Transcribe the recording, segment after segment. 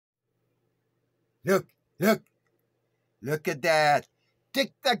Look, look, look at that.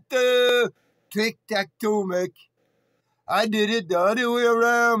 Tic-tac-toe. Tic-tac-toe, mec. I did it the other way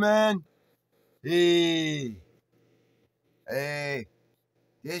around, man. Hey, hey,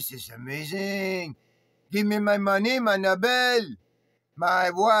 this is amazing. Give me my money, my Nobel. My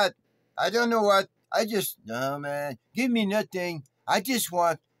what? I don't know what. No, man. Give me nothing. I just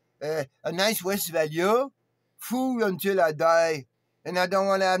want a nice West Value, food until I die. And I don't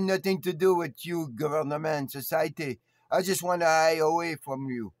want to have nothing to do with you, government, society. I just want to hide away from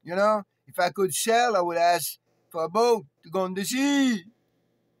you. You know? If I could sell, I would ask for a boat to go on the sea.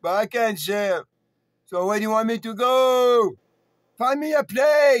 But I can't sell. So where do you want me to go? Find me a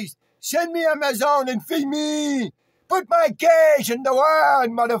place. Send me Amazon and feed me. Put my cash in the world,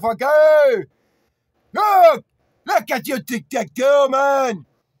 motherfucker. Look! Look at your tic-tac-toe, man.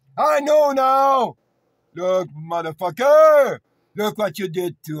 I know now. Look, motherfucker. Look what you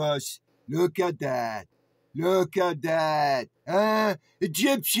did to us. Look at that. Look at that. Huh?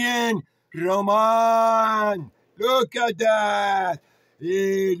 Egyptian. Roman. Look at that.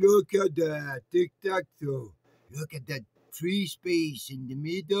 Hey, look at that. Tic-tac-toe. Look at that free space in the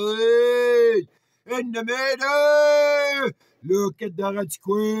middle. In the middle. Look at the red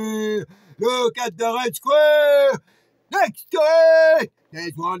square. Look at the red square. Next to it,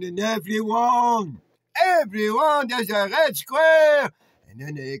 there's one in everyone. Everyone, there's a red square. And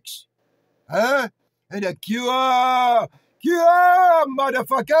an X. Huh? And a QR. QR,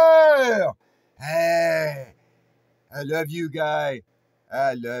 motherfucker. Hey, I love you, guy.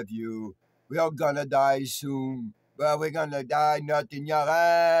 I love you. We're all gonna die soon. But we're gonna die not in your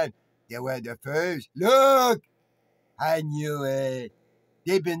hand. They were the first. Look! I knew it.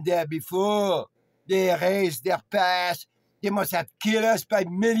 They've been there before. They erased their past. They must have killed us by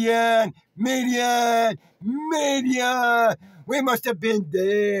million. We must have been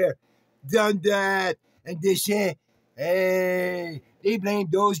there, done that. And they say, hey, they blame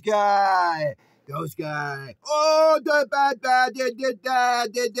those guys. Those guys. Oh, the bad, they did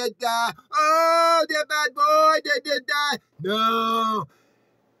that. Oh, the bad boy, they did that.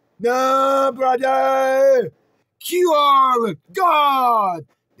 No, brother. QR God.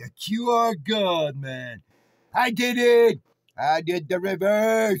 The QR God, man. I did it. I did the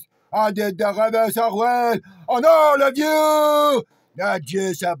reverse. I did the reverse as well on all of you. Not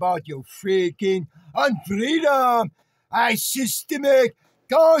just about your freaking unfreedom. I systemic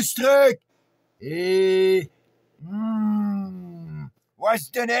construct. What's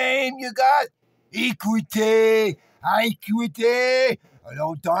the name you got? Equity. Equity. A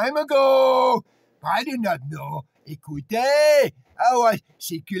long time ago. I did not know equity. I was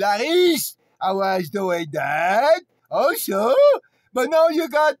secularist. I was doing that also. But now you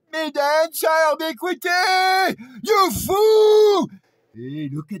got me the answer of equity. You fool. Hey,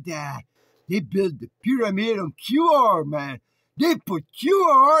 look at that. They built the pyramid on QR, man. They put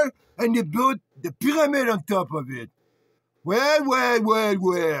QR and they built the pyramid on top of it. Well.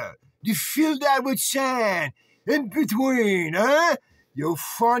 They fill that with sand in between, huh? You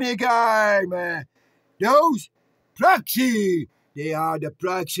funny guy, man. Those Proxy. They are the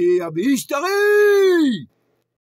Proxy of history.